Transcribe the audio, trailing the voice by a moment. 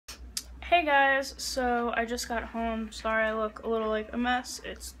Hey guys, so I just got home. Sorry I look a little like a mess.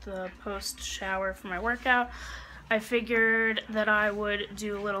 It's the post shower for my workout. I figured that I would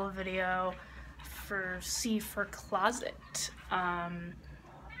do a little video for C for closet.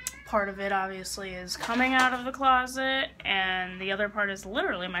 Part of it obviously is coming out of the closet, and the other part is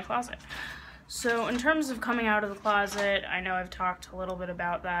literally my closet. So in terms of coming out of the closet, I know I've talked a little bit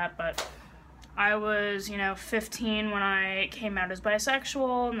about that, but I was, 15 when I came out as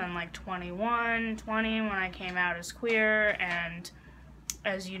bisexual, and then like 20 when I came out as queer, and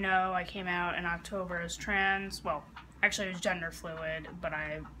as you know, I came out in October as trans. Well, actually I was gender fluid, but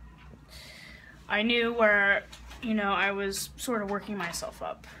I knew where, I was sort of working myself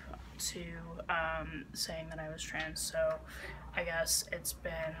up to saying that I was trans, so I guess it's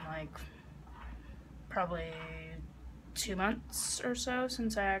been like probably 2 months or so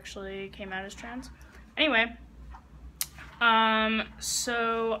since I actually came out as trans. Anyway,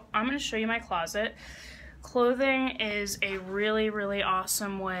 so I'm going to show you my closet. Clothing is a really, really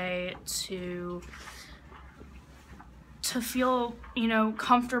awesome way to feel,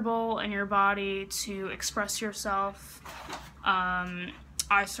 comfortable in your body, to express yourself.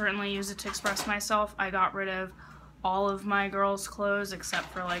 I certainly use it to express myself. I got rid of all of my girls' clothes except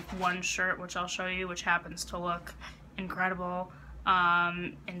for like one shirt, which I'll show you, which happens to look incredible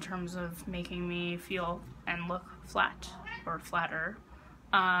in terms of making me feel and look flat or flatter.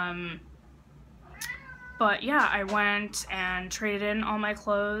 But yeah, I went and traded in all my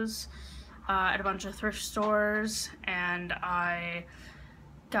clothes at a bunch of thrift stores, and I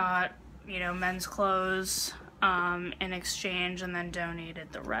got, men's clothes in exchange, and then donated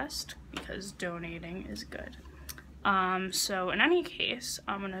the rest because donating is good. So in any case,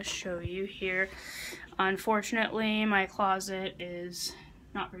 I'm going to show you here. Unfortunately, my closet is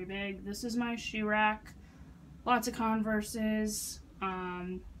not very big. This is my shoe rack. Lots of Converses.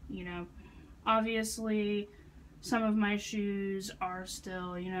 Obviously some of my shoes are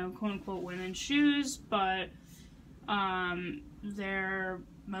still, quote-unquote women's shoes, but they're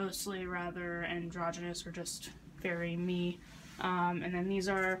mostly rather androgynous or just very me. And then these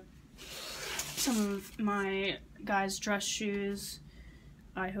are some of my guys' dress shoes.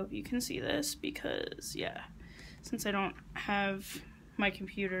 I hope you can see this because, yeah, since I don't have my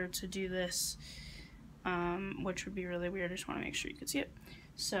computer to do this, which would be really weird, I just want to make sure you can see it.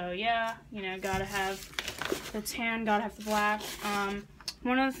 So, yeah, gotta have the tan, gotta have the black.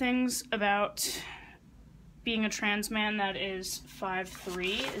 One of the things about being a trans man that is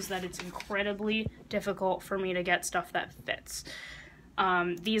 5'3" is that it's incredibly difficult for me to get stuff that fits.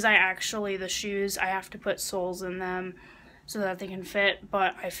 The shoes, I have to put soles in them so that they can fit,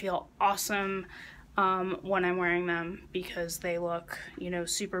 but I feel awesome when I'm wearing them because they look,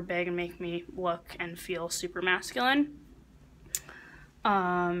 super big and make me look and feel super masculine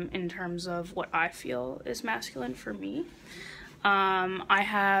in terms of what I feel is masculine for me. I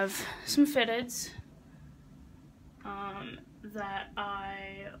have some fitteds that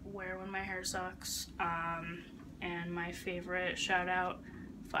I wear when my hair sucks, and my favorite, shout out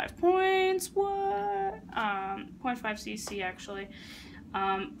 5 points, what? 0.5cc actually.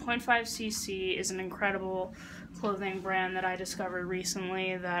 0.5cc is an incredible clothing brand that I discovered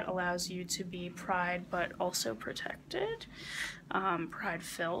recently that allows you to be pride but also protected. Pride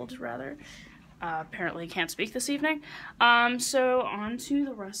filled, rather. Apparently can't speak this evening. So on to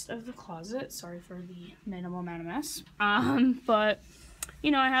the rest of the closet. Sorry for the minimal amount of mess. But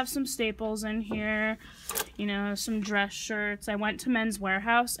I have some staples in here, some dress shirts. I went to Men's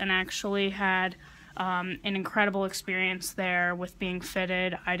Warehouse and actually had an incredible experience there with being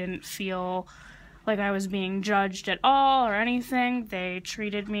fitted. I didn't feel like I was being judged at all or anything. They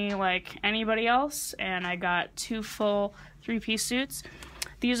treated me like anybody else, and I got 2 full 3-piece suits.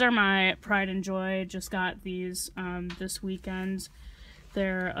 These are my Pride and Joy. Just got these this weekend.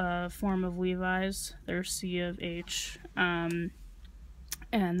 They're a form of Levi's. They're C of H.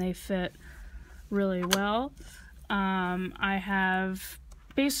 And they fit really well. I have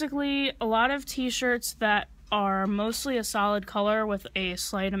basically a lot of t-shirts that are mostly a solid color with a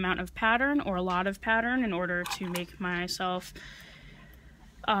slight amount of pattern or a lot of pattern in order to make myself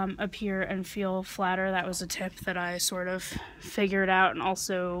appear and feel flatter. That was a tip that I sort of figured out and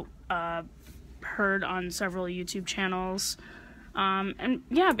also heard on several YouTube channels. And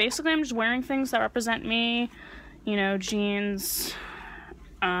yeah, basically I'm just wearing things that represent me, jeans,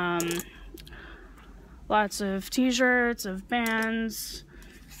 lots of t-shirts, of bands,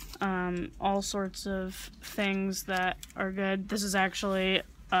 all sorts of things that are good. This is actually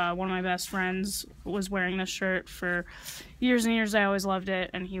one of my best friends was wearing this shirt for years and years. I always loved it,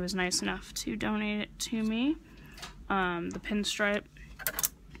 and he was nice enough to donate it to me. The pinstripe.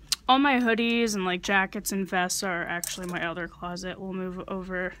 all my hoodies and like jackets and vests are actually my other closet. We'll move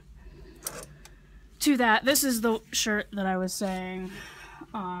over to that. This is the shirt that I was saying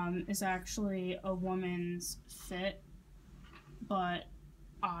is actually a woman's fit, but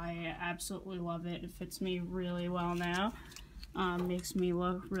I absolutely love it. It fits me really well now. Makes me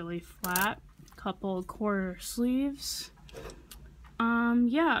look really flat. Couple quarter sleeves.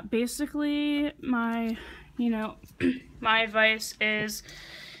 Yeah, basically my, my advice is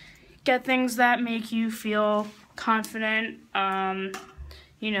get things that make you feel confident.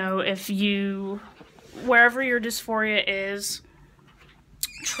 If wherever your dysphoria is,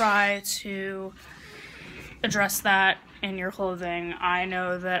 try to address that in your clothing. I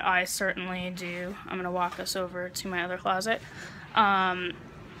know that I certainly do. I'm going to walk us over to my other closet. I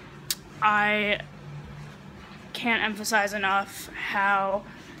can't emphasize enough how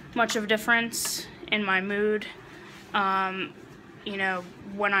much of a difference in my mood,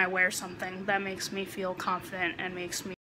 when I wear something that makes me feel confident and makes me